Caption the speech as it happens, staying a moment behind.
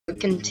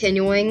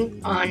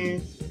continuing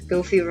on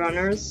Goofy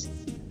Runners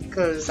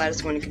because I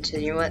just want to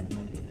continue it.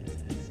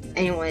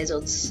 Anyways,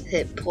 let's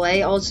hit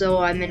play. Also,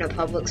 I'm in a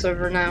public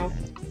server now,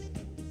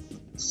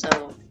 so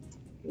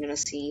I'm gonna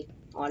see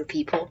a lot of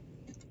people.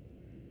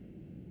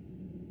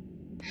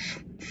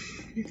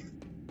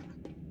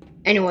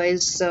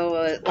 Anyways,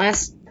 so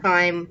last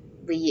time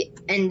we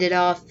ended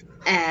off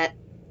at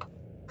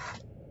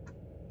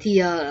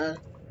the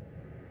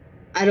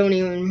I don't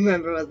even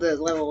remember what the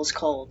level was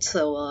called.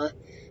 So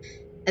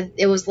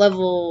it was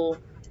level,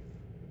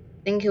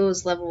 I think it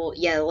was level,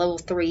 yeah, level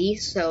 3.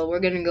 So we're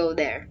gonna go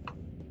there.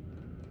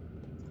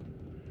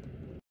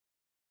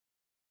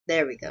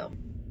 There we go.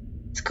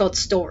 It's called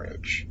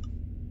storage.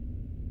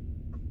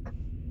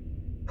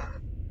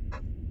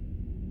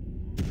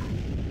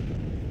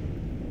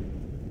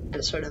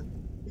 That sort of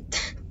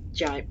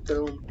giant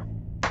boom.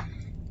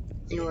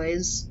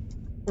 Anyways,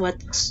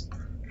 let's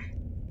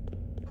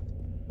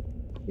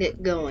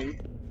get going.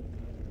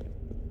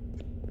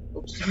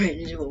 Oops, ran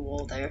into a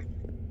wall there.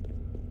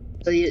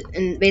 So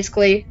and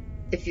basically,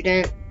 if you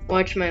didn't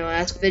watch my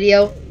last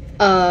video,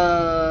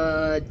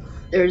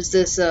 there's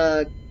this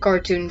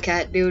cartoon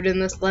cat dude in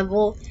this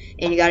level,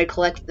 and you gotta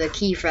collect the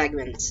key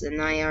fragments,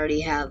 and I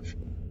already have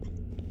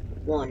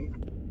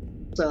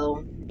one.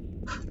 So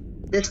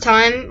this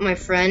time my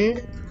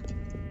friend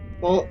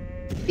won't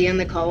be on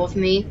the call with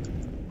me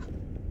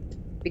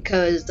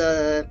because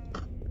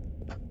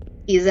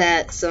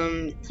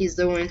he's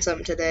doing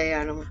something today.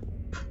 I don't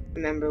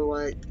remember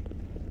what.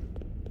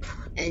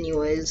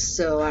 Anyways,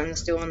 so I'm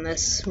just doing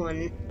this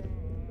one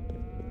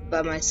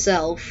by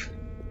myself,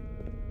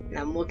 and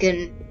I'm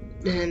looking,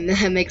 and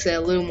that makes it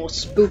a little more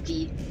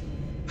spooky.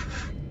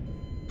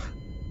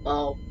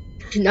 Well,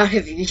 not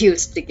if you're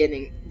used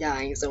to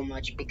dying so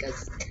much,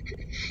 because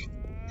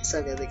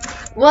so good.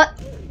 What?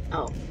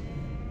 Oh.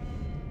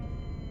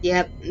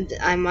 Yep,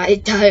 I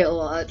might die a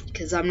lot,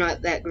 because I'm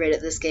not that great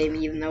at this game,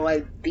 even though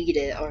I beat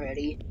it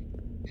already.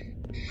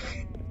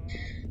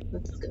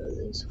 Let's go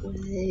this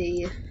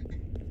way.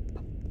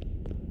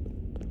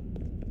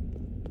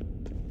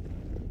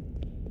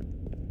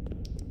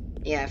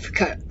 Yeah, I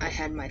forgot I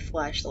had my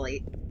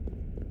flashlight.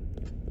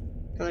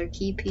 Another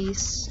key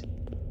piece.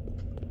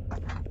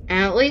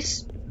 And at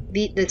least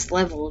beat this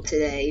level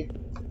today.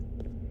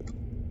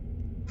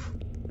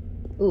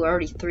 Ooh,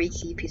 already 3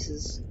 key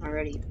pieces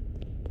already.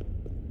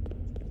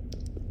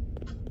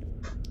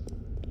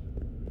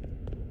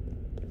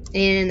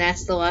 And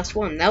that's the last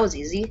one. That was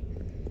easy.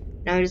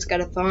 Now I just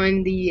gotta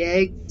find the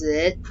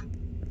exit.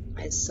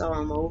 I saw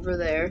him over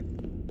there.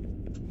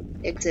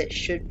 Exit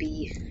should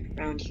be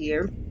around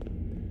here.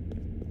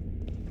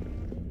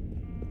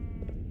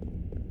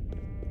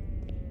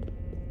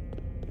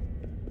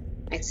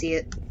 I see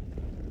it.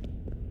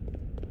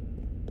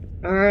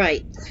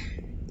 Alright.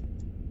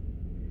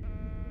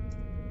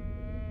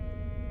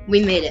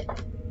 We made it.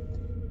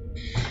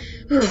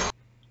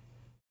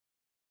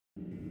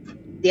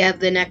 Yeah,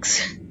 the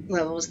next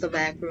level is the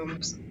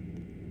Backrooms.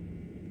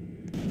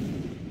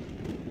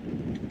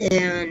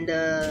 And,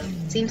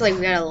 seems like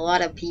we got a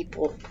lot of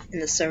people in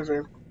the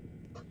server.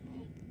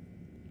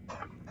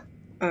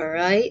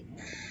 Alright.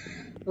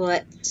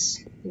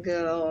 Let's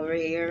go over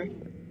here.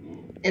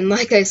 And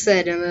like I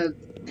said in the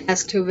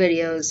past 2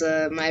 videos,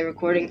 my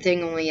recording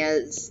thing only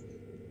has...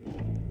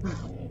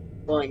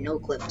 Well, I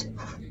no-clipped.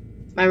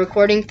 My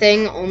recording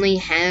thing only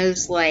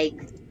has, like,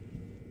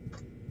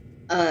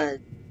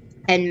 10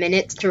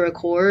 minutes to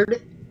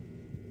record.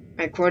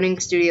 My recording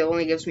studio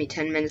only gives me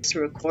 10 minutes to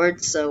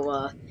record,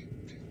 so,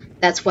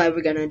 that's why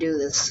we're gonna do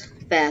this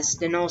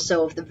fast. And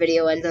also, if the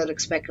video ends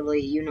unexpectedly,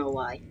 you know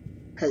why.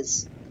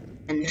 'Cause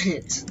 10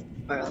 minutes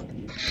are up.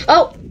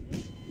 Oh!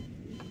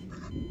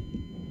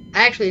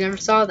 I actually never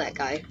saw that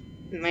guy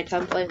in my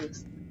time playing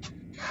this.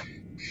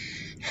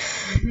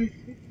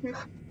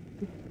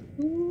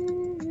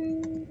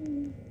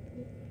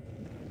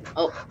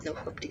 Oh, no,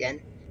 clipped again.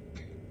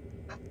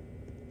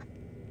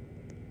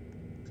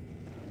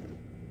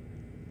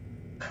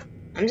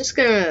 I'm just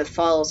gonna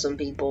follow some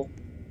people.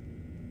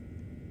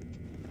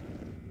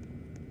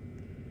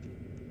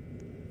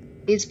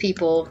 These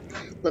people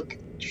look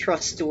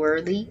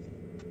trustworthy.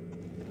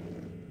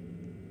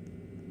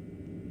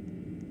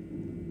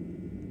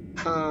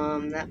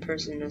 That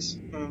person is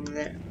over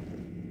there.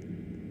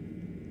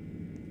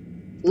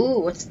 Ooh,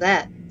 what's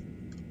that?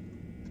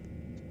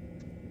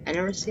 I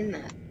never seen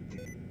that.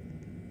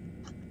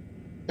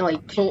 No, I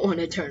don't want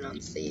to turn on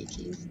save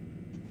keys.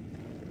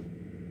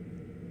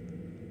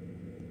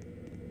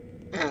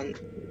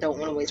 Don't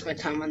want to waste my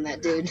time on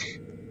that dude.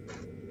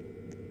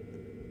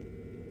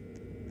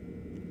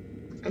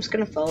 I'm just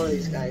gonna follow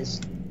these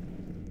guys.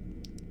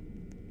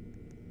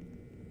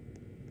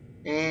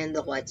 And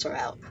the lights are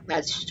out.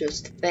 That's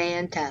just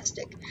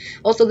fantastic.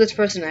 Also, this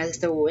person has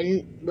the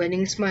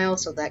winning smile,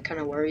 so that kind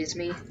of worries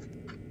me.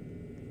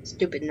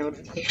 Stupid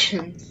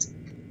notifications.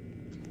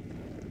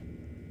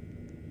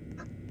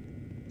 I'm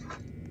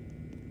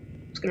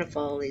just gonna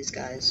follow these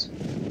guys.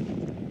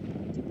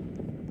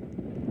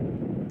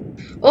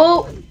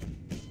 Oh!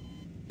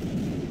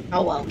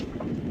 Oh well.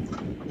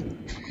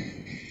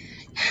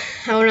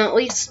 I want to at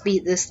least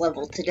beat this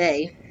level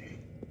today.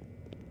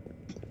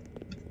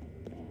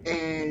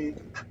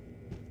 And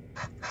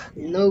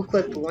no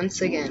clip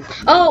once again.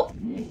 Oh!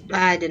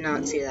 I did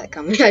not see that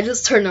coming. I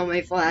just turned on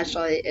my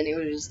flashlight and it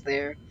was just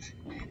there.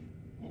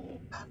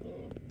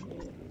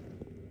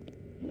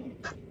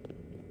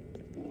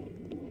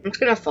 I'm just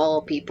gonna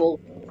follow people.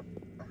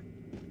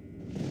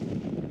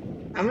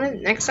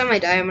 Next time I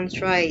die, I'm gonna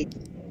try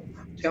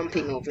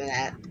jumping over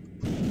that.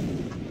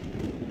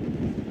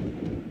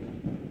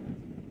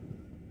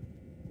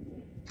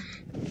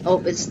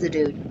 Oh, it's the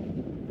dude.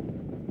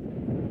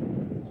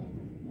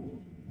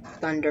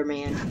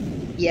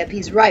 Thunderman. Yep,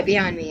 he's right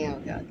behind me. Oh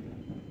god.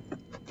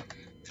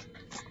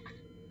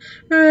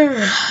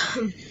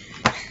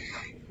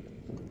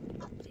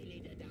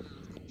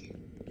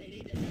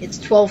 It's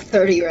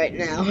 12:30 right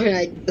now, and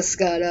I just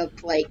got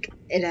up like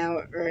an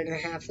hour and a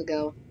half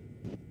ago.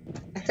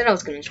 I thought I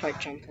was gonna try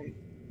jumping.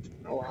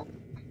 Oh well.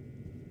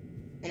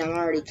 And I'm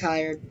already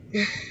tired.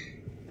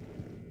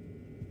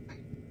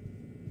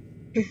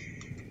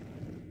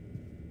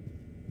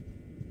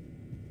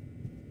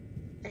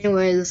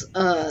 Anyways,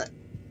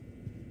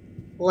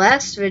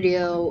 last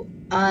video,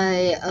 when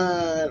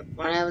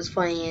I was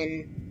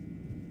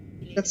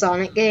playing the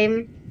Sonic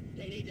game,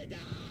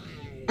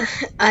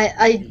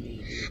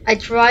 I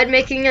tried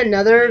making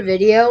another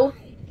video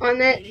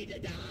on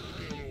it,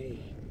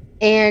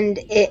 and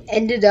it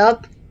ended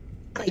up,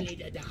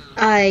 like,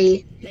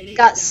 I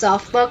got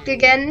soft-locked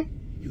again,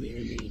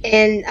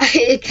 and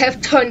it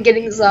kept on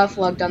getting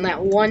soft-locked on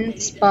that one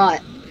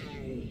spot,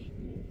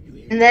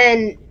 and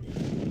then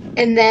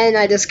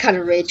I just kind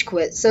of rage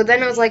quit. So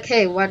then I was like,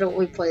 hey, why don't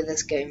we play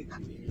this game?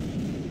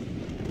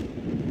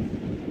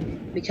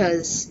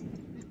 Because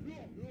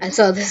I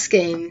saw this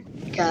game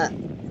got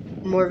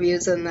more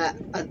views than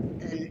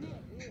than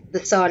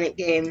the Sonic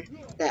game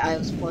that I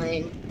was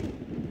playing.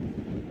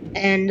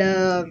 And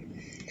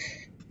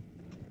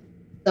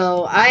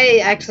so I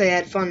actually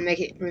had fun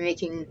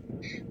making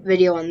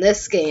video on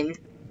this game.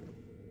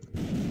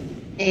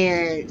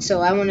 And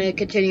so I want to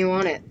continue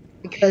on it.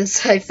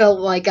 Because I felt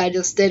like I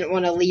just didn't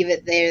want to leave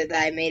it there,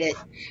 that I made it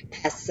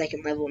past the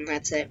second level, and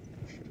that's it.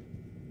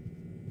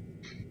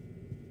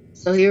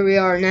 So here we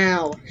are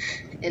now,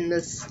 in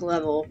this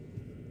level.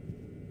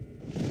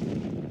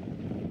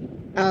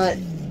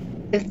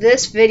 If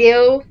this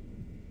video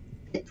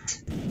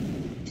hits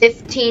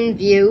 15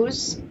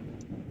 views,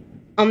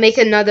 I'll make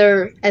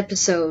another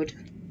episode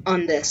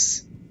on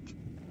this.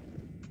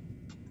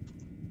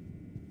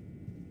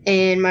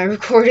 And my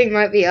recording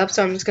might be up,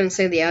 so I'm just going to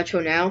say the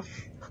outro now.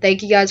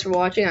 Thank you guys for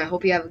watching. I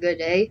hope you have a good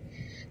day.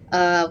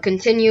 I'll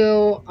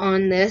continue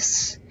on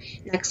this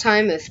next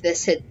time if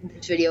this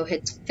video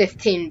hits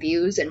 15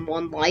 views and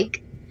 1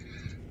 like.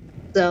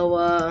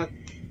 So,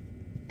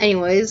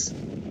 anyways,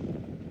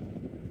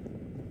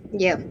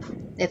 yeah,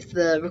 if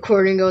the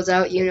recording goes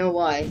out, you know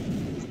why.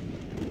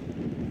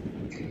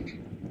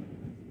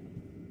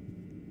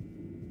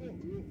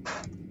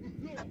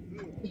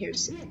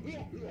 Here's...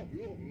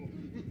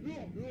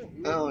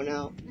 Oh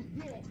no.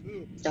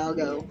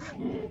 Doggo.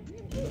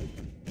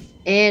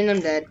 And I'm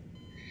dead.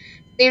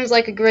 Seems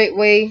like a great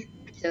way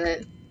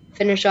to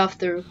finish off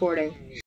the recording.